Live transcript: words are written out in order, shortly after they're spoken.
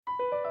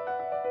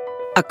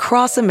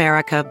Across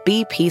America,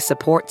 BP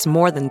supports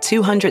more than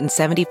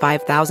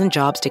 275,000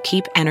 jobs to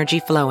keep energy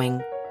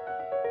flowing.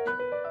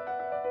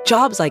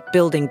 Jobs like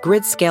building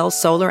grid-scale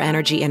solar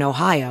energy in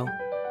Ohio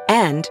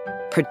and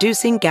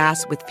producing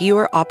gas with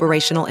fewer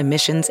operational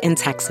emissions in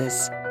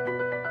Texas.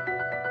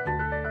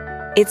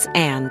 It's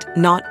and,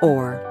 not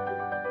or.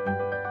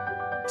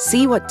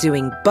 See what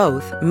doing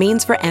both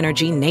means for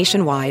energy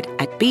nationwide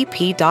at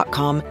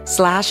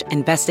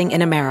bp.com/investing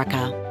in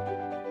America.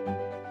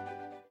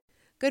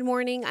 Good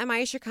morning. I'm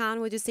Aisha Khan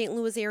with the St.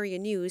 Louis Area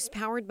News,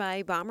 powered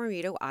by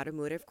Bomarito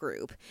Automotive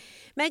Group.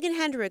 Megan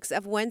Hendricks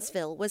of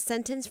Wentzville was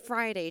sentenced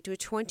Friday to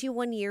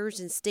 21 years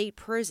in state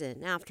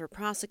prison after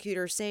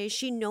prosecutors say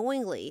she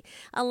knowingly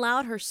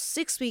allowed her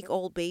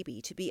 6-week-old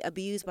baby to be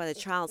abused by the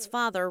child's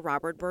father,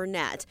 Robert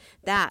Burnett.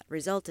 That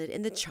resulted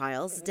in the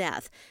child's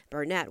death.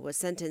 Burnett was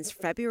sentenced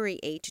February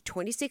 8 to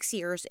 26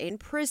 years in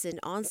prison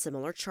on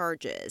similar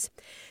charges.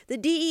 The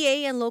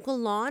DEA and local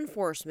law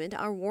enforcement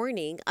are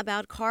warning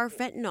about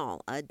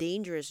carfentanil, a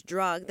dangerous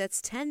drug that's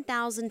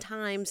 10,000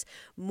 times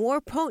more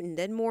potent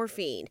than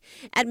morphine.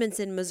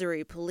 Edmondson,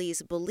 Missouri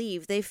police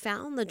believe they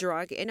found the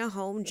drug in a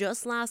home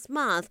just last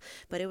month,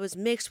 but it was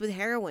mixed with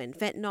heroin,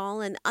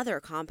 fentanyl, and other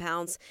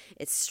compounds.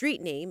 Its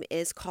street name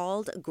is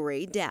called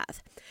Gray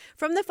Death.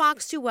 From the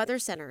Fox 2 Weather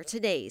Center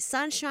today,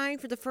 sunshine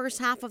for the first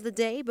half of the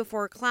day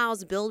before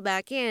clouds build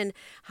back in,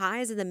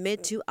 highs in the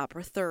mid to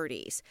upper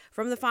 30s.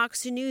 From the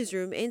Fox 2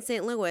 newsroom in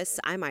St. Louis,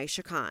 I'm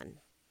Aisha Khan.